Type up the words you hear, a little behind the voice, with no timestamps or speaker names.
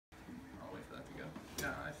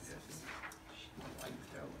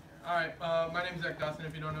Alright, my name is Zach Dawson,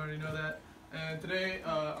 if you don't already know that. And today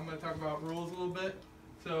I'm going to talk about rules a little bit.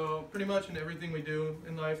 So pretty much in everything we do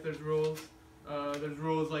in life there's rules. There's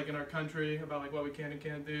rules like in our country about like what we can and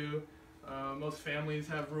can't do. Most families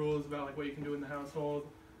have rules about like what you can do in the household.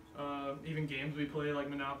 Even games we play like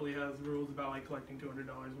Monopoly has rules about like collecting $200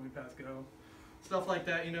 when we pass go. Stuff like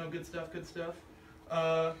that, you know, good stuff, good stuff.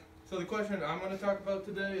 So the question I'm going to talk about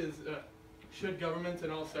today is should governments in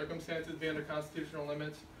all circumstances be under constitutional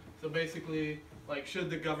limits? So basically, like,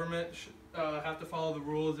 should the government have to follow the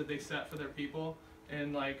rules that they set for their people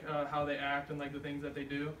and like how they act and like the things that they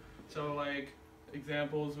do? So like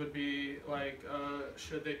examples would be like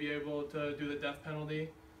should they be able to do the death penalty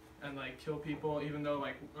and like kill people even though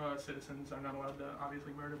like citizens are not allowed to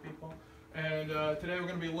obviously murder people? And today we're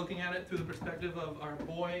going to be looking at it through the perspective of our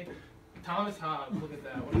boy Thomas Hobbes. Look at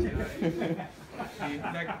that, what a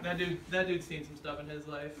guy. That dude's seen some stuff in his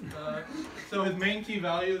life. So his main key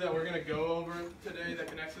value that we're going to go over today that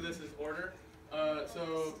connects to this is order.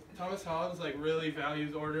 So Thomas Hobbes like really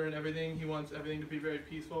values order and everything. He wants everything to be very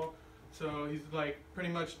peaceful. So he's like pretty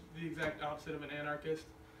much the exact opposite of an anarchist.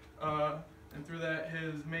 And through that,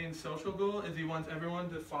 his main social goal is he wants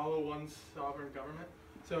everyone to follow one sovereign government.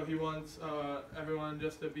 So he wants everyone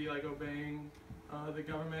just to be like obeying the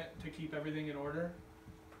government to keep everything in order.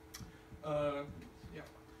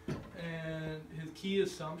 Yeah. And his key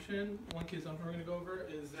assumption, one key assumption we're going to go over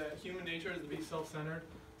is that human nature is to be self-centered.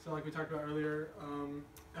 So like we talked about earlier,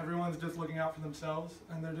 everyone's just looking out for themselves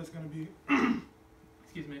and they're just going to be,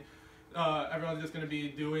 excuse me, everyone's just going to be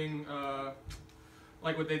doing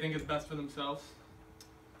like what they think is best for themselves.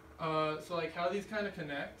 So like how these kind of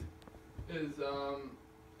connect is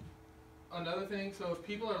another thing. So if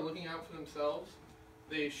people are looking out for themselves,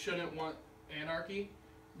 they shouldn't want anarchy,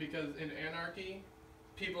 because in anarchy,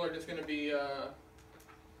 people are just going to be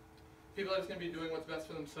doing what's best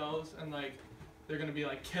for themselves, and like they're going to be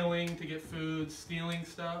like killing to get food, stealing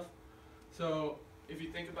stuff. So if you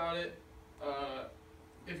think about it,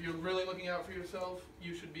 if you're really looking out for yourself,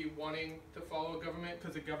 you should be wanting to follow a government,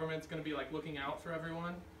 because the government's going to be like looking out for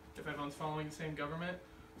everyone if everyone's following the same government.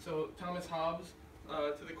 So Thomas Hobbes,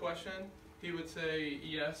 to the question, he would say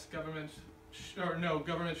yes, governments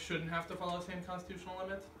shouldn't have to follow the same constitutional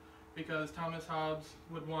limits, because Thomas Hobbes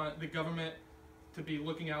would want the government to be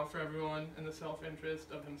looking out for everyone in the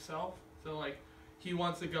self-interest of himself. So like he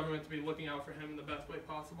wants the government to be looking out for him in the best way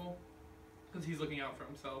possible, because he's looking out for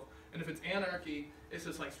himself. And if it's anarchy, it's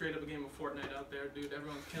just like straight up a game of Fortnite out there, dude.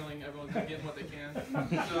 Everyone's killing, everyone's getting what they can.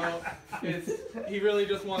 So he really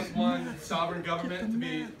just wants one sovereign government to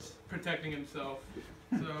be protecting himself.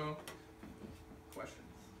 So, questions?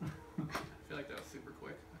 I feel like that was super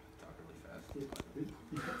quick. I talk really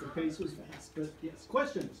fast. The pace was fast, but yes.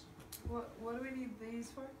 Questions? What do we need these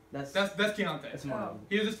for? That's Keontae. That's more.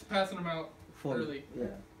 He was just passing them out early. Yeah.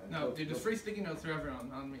 No, dude, just free sticky notes for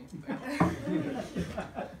everyone on me.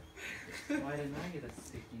 Why didn't I get a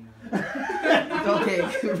sticky note? Okay,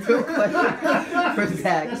 real question for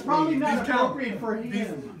Zach. That's probably not These count. appropriate for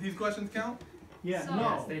him. These questions count? Yeah, So- no.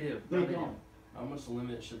 Yes, they do. They No, they don't. How much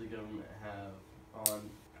limit should the government have on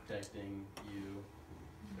protecting you,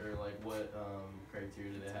 or like what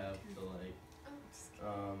criteria do they have to like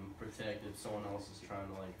protect if someone else is trying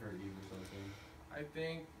to like hurt you or something? I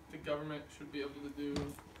think the government should be able to do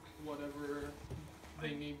whatever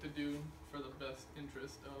they need to do for the best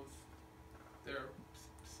interest of their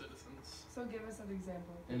citizens. So give us an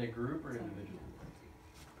example. In a group or individual?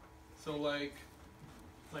 So like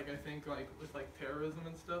I think like with like terrorism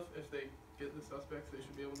and stuff, if they get the suspects, they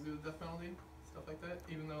should be able to do the death penalty, stuff like that.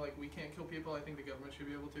 Even though like we can't kill people, I think the government should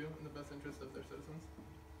be able to in the best interest of their citizens.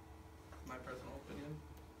 My personal opinion.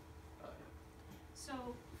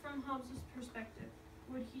 So, from Hobbes' perspective,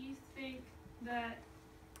 would he think that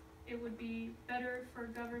it would be better for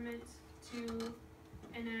government to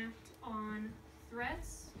enact on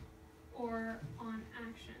threats or on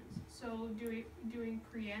actions? So, doing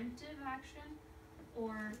preemptive action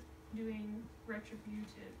or doing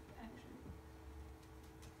retributive action?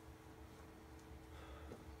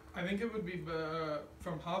 I think it would be,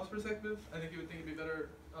 from Hobbes' perspective, I think he would think it'd be better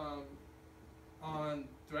on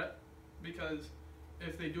threat, because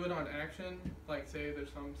if they do it on action, like say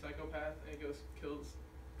there's some psychopath and he kills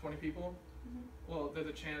 20 people, well, there's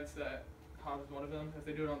a chance that Hobbes is one of them. If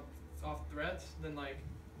they do it off threats, then like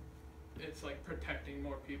it's like protecting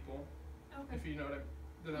more people. Okay. If you know what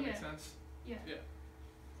does that make sense? Yeah. Yeah.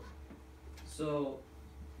 So,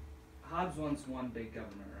 Hobbes wants one big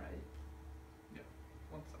government, right? Yeah.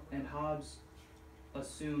 One second. And Hobbes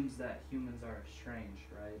assumes that humans are estranged,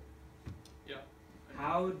 right? Yeah.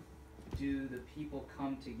 How do the people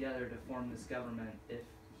come together to form this government if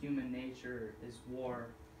human nature is war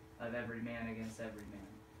of every man against every man.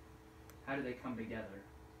 How do they come together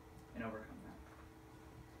and overcome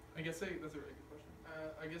that? I guess that's a really good question.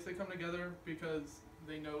 I guess they come together because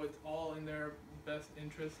they know it's all in their best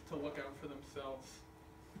interest to look out for themselves.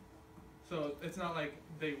 So it's not like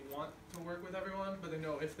they want to work with everyone, but they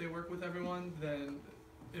know if they work with everyone, then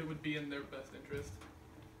it would be in their best interest.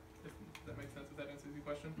 If that makes sense, if that answers your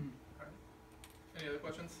question. All right. Any other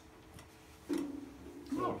questions?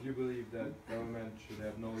 So if you believe that government should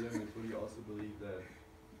have no limits, will you also believe that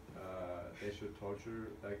they should torture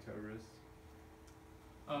like terrorists?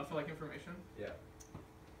 For like information? Yeah.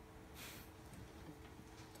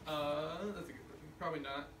 That's a good question. Probably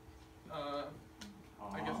not.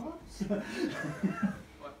 I guess.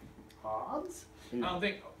 What? Hobbes? I don't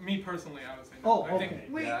think, me personally, I would say no. Oh, I think, okay.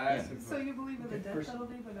 Wait, Yeah, I asked him so you believe in the Okay, death first-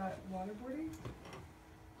 penalty but not waterboarding?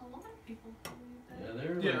 A lot of people believe that. Yeah,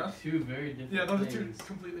 they're Yeah. like two very different yeah, those are two things.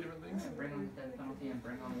 completely different things. Bring on the death penalty and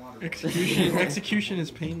bring on water. Execution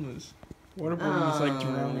is painless. Waterboarding is like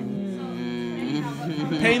drowning.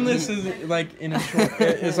 So, Painless is like in a short.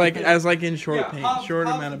 It's like as like in short pain, short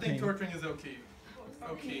Hobbes amount of think pain. torturing is okay.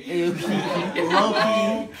 Low-key.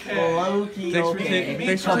 Low-key. Thanks for okay.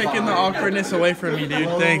 thanks for taking the awkwardness away from me, dude.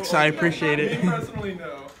 Thanks, I appreciate Me it. personally,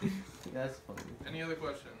 no. That's funny. Any other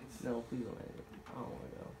questions? No, please don't edit it. I don't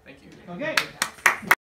want to go. Thank you. Okay.